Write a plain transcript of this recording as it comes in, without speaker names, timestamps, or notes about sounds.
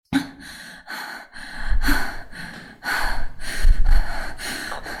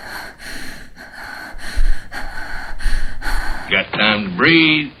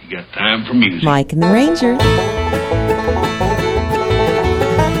breathe, you got time for music. Mike and the Ranger.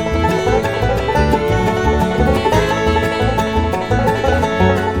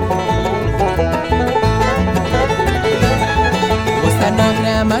 What's that knocking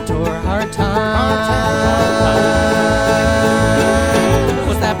at my door? Hard time.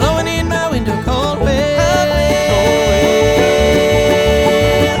 What's that blowing in my window? Cold wind.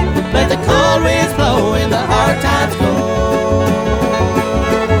 Let the cold winds blow and the hard times go.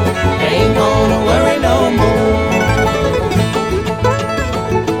 Ain't gonna worry no more.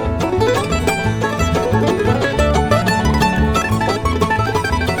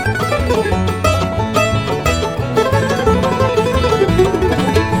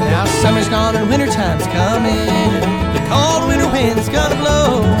 Now summer's gone and winter time's coming. The cold winter wind's gonna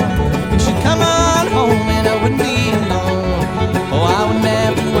blow. You should come on home and I wouldn't be alone. Oh, I wouldn't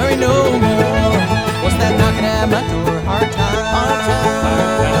have to worry no more. What's that knocking at my door? Hard time.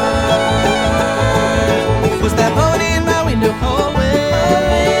 What's that blowing in my window? Cold wind.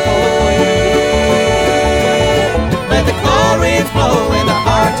 Let the cold winds blow and the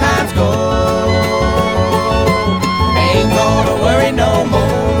hard times go. Ain't gonna worry no more.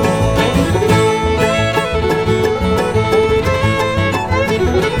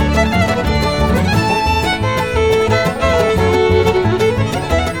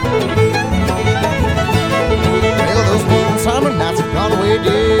 Well, those warm summer nights have gone away,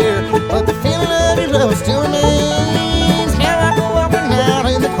 dear, but the feeling of your love still remains. Here I go walking out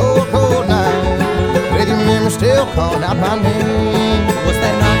in the cold, cold night, with your memory still calling out my name. What's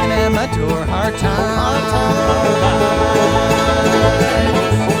that knocking at my door? Hard time.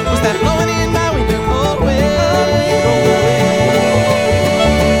 What's that blowing in my window? Cold wind.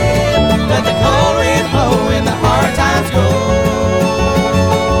 Let the cold wind blow and the hard times go.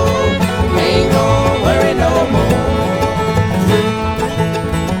 Ain't gonna worry no more.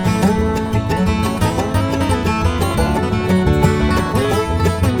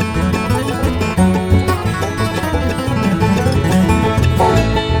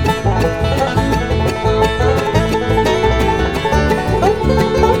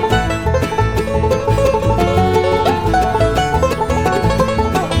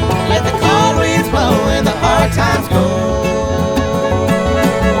 Let the cold winds blow and the hard times go.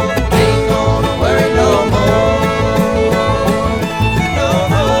 Ain't gonna worry no more. No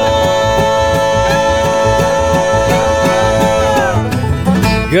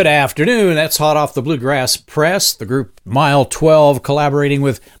more. Good afternoon. That's hot off the Bluegrass Press, the group Mile 12 collaborating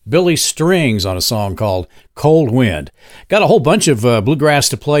with Billy Strings on a song called Cold Wind. Got a whole bunch of bluegrass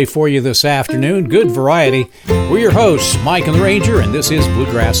to play for you this afternoon. Good variety. We're your hosts, Mike and the Ranger, and this is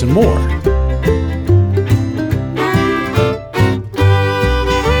Bluegrass and More.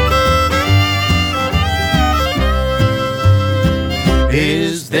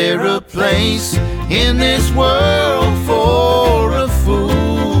 Is there a place in this world for a fool?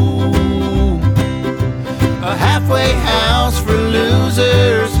 A halfway house for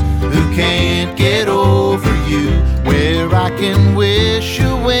losers who can't get over you, where I can wish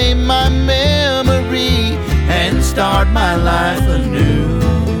away my memory and start my life anew.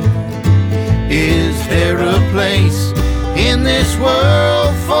 Is there a place in this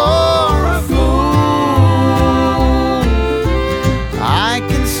world for a fool? I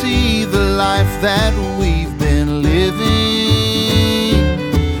can see the life that we've been living.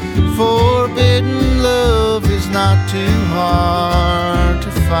 Forbidden love is not too hard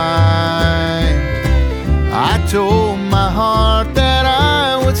to find. I told my heart that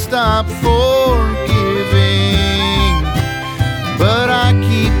I would stop forgiving, but I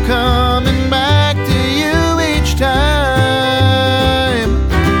keep coming back to you each time.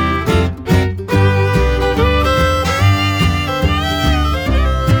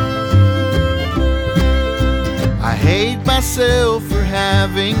 I hate myself for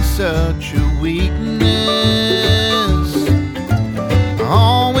having such a weakness,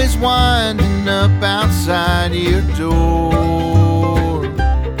 always winding up outside your door.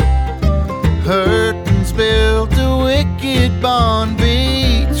 Hurting's built a wicked bond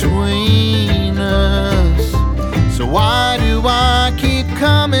between us, so why do I keep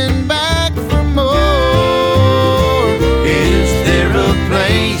coming back for more? Is there a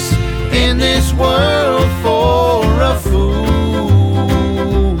place in this world for a fool?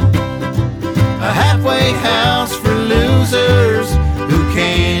 A halfway house for losers who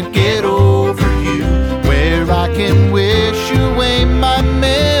can't get over you, where I can wish away my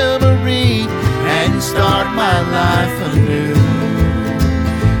memory and start my life anew.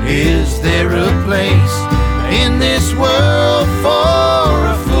 Is there a place in this world for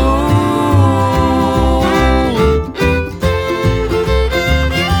a fool?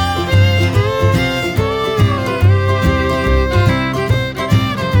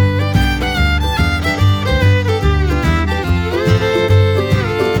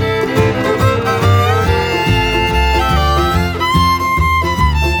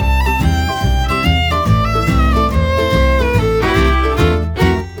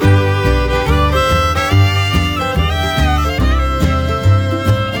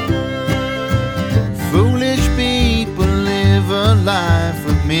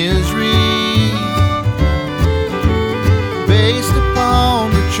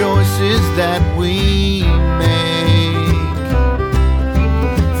 choices that we make.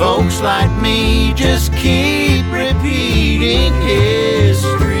 Folks like me just keep repeating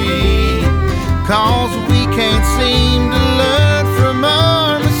history, 'cause we can't seem to learn from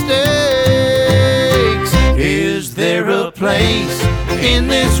our mistakes. Is there a place in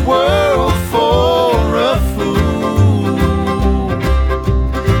this world for a fool?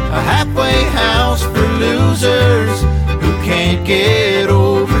 A halfway house for losers who can't get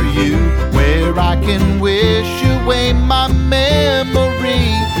over you, where I can wish away my memory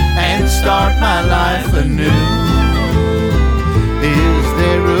and start my life anew. Is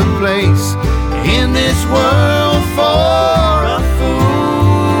there a place in this world for a fool?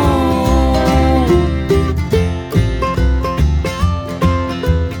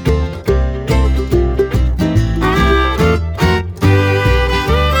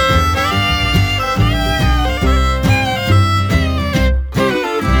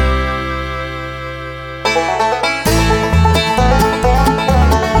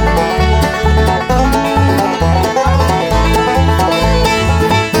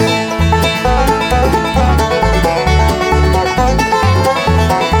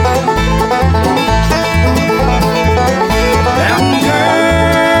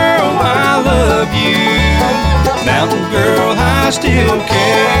 Still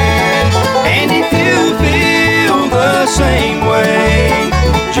care, and if you feel the same way,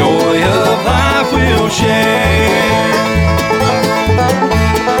 joy of life we'll share.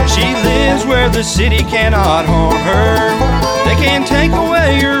 She lives where the city cannot harm her. They can't take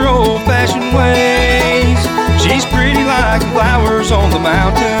away your old-fashioned ways. She's pretty like flowers on the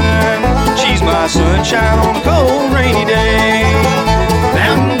mountain. She's my sunshine on a cold rainy day.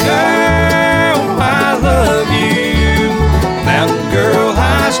 Mountain girl, I love you. Mountain girl,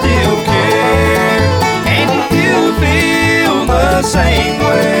 I still care, and if you feel the same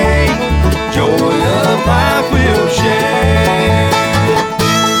way, joy of life we'll share.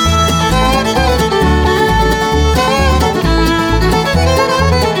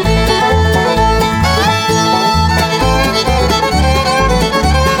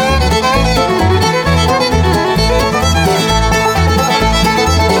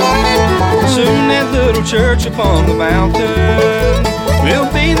 Soon that little church upon the mountain will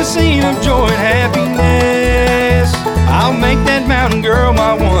be the scene of joy and happiness. I'll make that mountain girl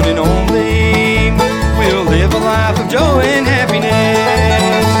my one and only. We'll live a life of joy and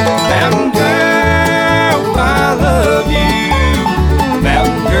happiness. Mountain girl, I love you.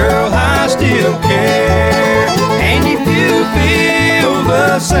 Mountain girl, I still care, and if you feel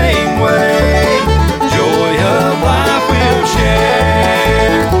the same way, joy of life we'll share.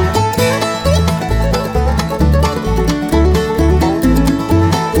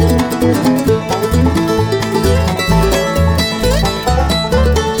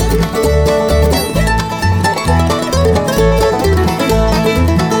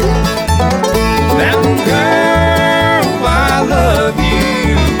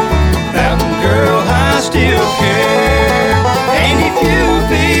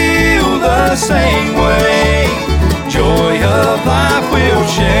 Same way, joy of life we'll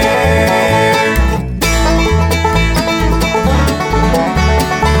share.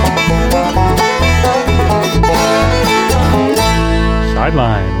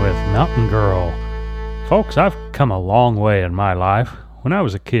 Sideline with Mountain Girl. Folks, I've come a long way in my life. When I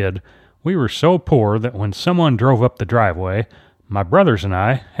was a kid, we were so poor that when someone drove up the driveway, my brothers and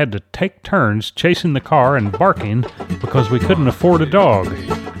I had to take turns chasing the car and barking because we couldn't afford a dog.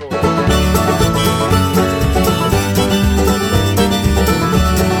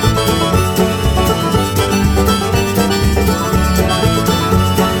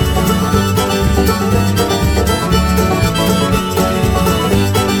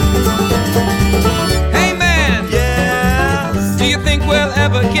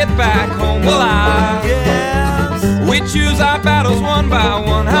 Get back home alive. Yes. We choose our battles one by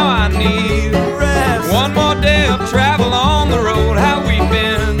one. How I need rest. One more day of travel on the road. How we've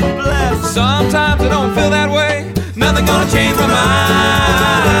been blessed. Sometimes I don't feel that way. Nothing gonna change my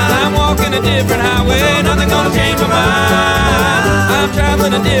mind. I'm walking a different highway. Nothing gonna change my mind. I'm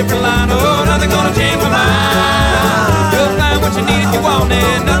traveling a different line. Oh, nothing gonna change my mind. You'll find what you need if you want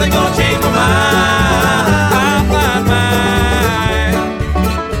it. Nothing gonna change my mind. I'll find mine.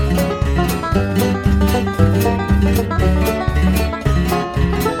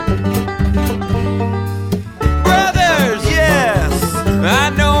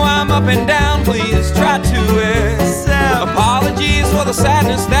 Up and down, please try to accept. Apologies for the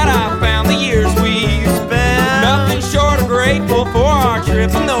sadness that I found the years we spent. Nothing short of grateful for our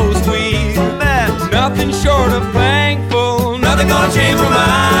trip and those we met. Nothing short of thankful. Nothing gonna change my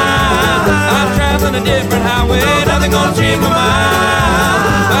mind. a different highway, nothing gonna change my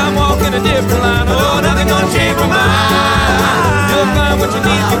mind. I'm walking a different line, oh, nothing gonna change my mind. You'll find what you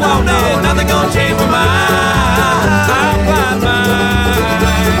need if you want it, nothing gonna change my mind. I'll find mine.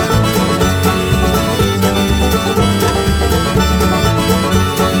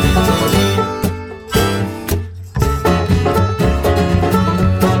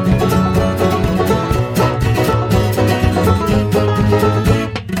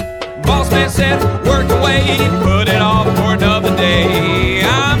 Said, work away, put it off for another day.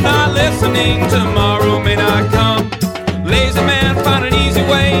 I'm not listening, tomorrow may not come. Lazy man, find an easy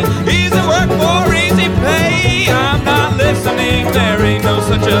way, easy work for easy pay. I'm not listening, there ain't no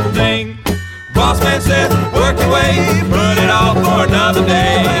such a thing. Boss man said, work away, put it off for another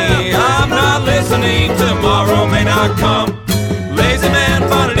day. I'm not listening, tomorrow may not come. Lazy man,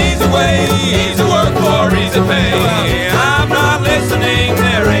 find an easy way, easy work for easy pay. I'm not listening,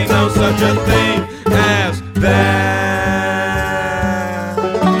 there ain't no such a thing as that.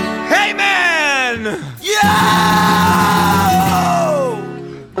 Hey man! Yo!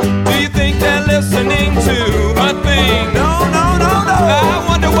 Do you think they're listening to a thing? No, no, no, no. I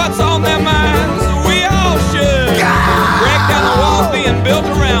wonder what's on their minds. We all should. Break down the walls being built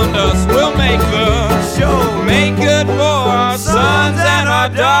around us. We'll make the show make good for our sons and our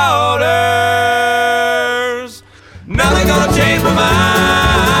daughters. Nothing gonna change my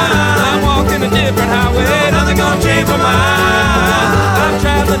mind. I'm walking a different highway, nothing gonna change my mind. I'm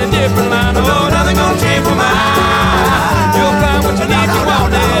traveling a different line, oh, nothing gonna change my mind. You'll find what you need, you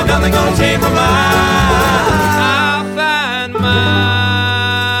want it, nothing gonna change my mind. I'll find mine.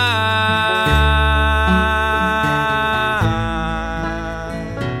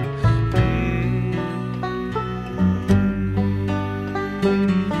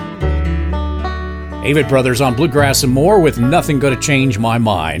 Avett Brothers on Bluegrass and More with Nothing Gonna Change My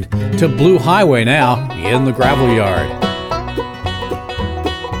Mind. To Blue Highway now, in the gravel yard.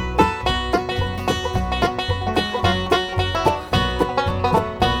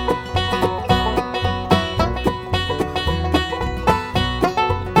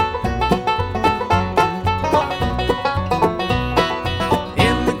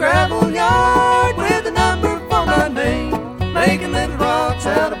 In the gravel yard with a number for my name, making little rocks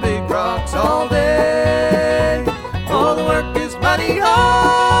out of big rocks all day. Oh, the work is mighty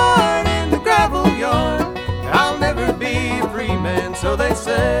hard in the gravel yard. I'll never be a free man, so they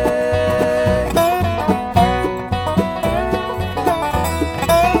say.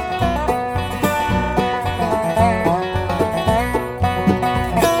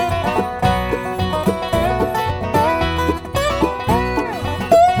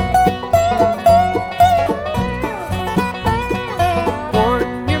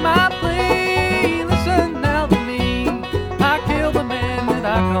 Gordon, hear my plea, listen now to me. I killed the man that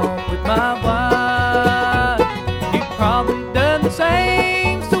I caught with my wife. You've probably done the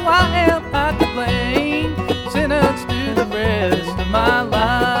same, so I am not to blame. Sentenced to the rest of my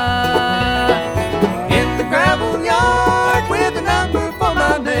life. In the gravel yard with a number for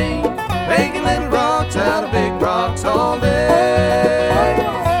my name, making little rocks out of big rocks all day.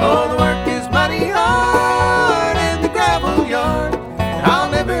 Oh, the work is mighty hard in the gravel yard. I'll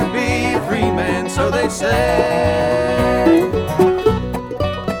never be a free man, so they say.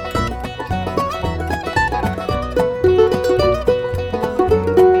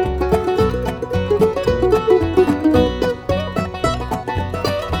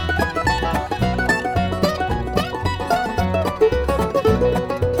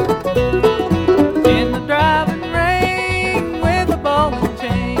 In the driving rain with a ball and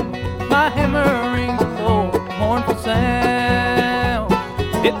chain, my hammer rings a cold, mournful sound.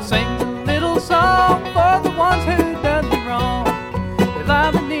 It sings a little song for the ones who done me wrong. They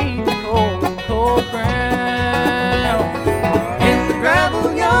lie beneath the cold, cold ground. In the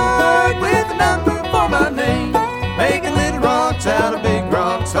gravel yard with a number for my name, making little rocks out of big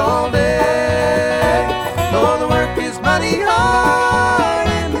rocks all day. Oh, the work is mighty hard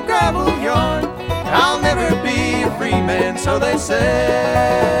in the gravel yard. I'll never be a free man, so they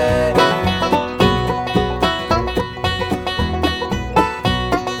say.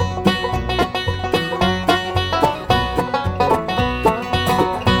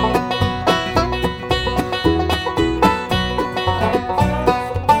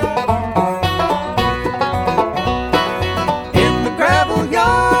 In the gravel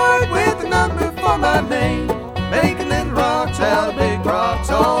yard with a number for my name, making little rocks out of big rocks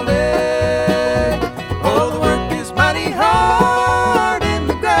all day. Oh, the work is mighty hard in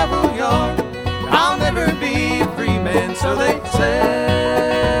the gravel yard. I'll never be a free man, so they say.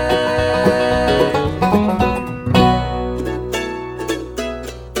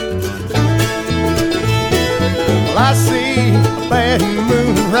 I see a bad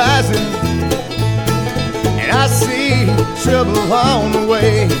moon rising, and I see trouble on the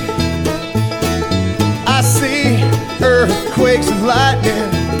way. I see earthquakes and lightning,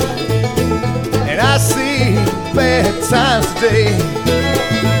 and I see bad times today.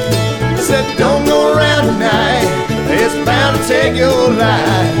 Said don't go around tonight, it's bound to take your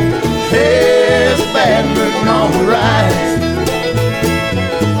life. There's a bad moon on the rise.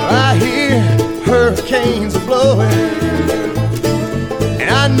 I hear hurricanes are blowing, and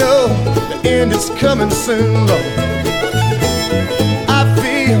I know the end is coming soon, Lord. I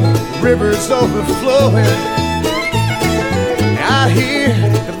feel rivers overflowing, I hear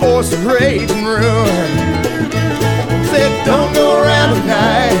the voice of rage and ruin. Said don't go around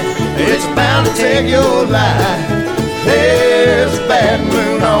tonight, it's bound to take your life. There's a bad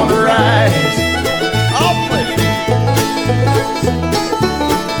moon on the rise. I'll play it.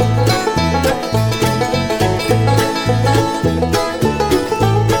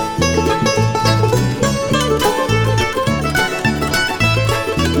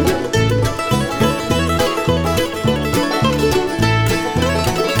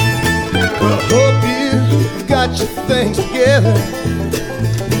 Well, I hope you got your things together,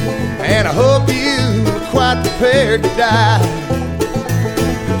 and I hope you're quite prepared to die.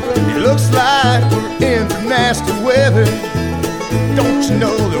 It looks like we're in for nasty weather. Don't you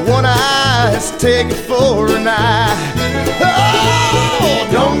know that one eye is taken for an eye? Oh,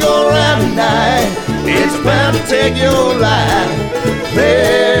 don't go around tonight, it's bound to take your life.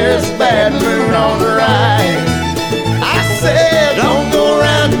 There's a bad moon on the rise. I said don't go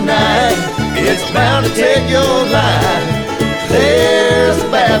around tonight, it's bound to take your life. There's a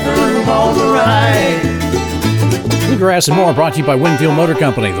bathroom on the right. Bluegrass and more brought to you by Winfield Motor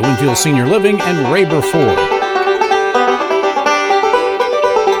Company, the Winfield Senior Living, and Rayber Ford.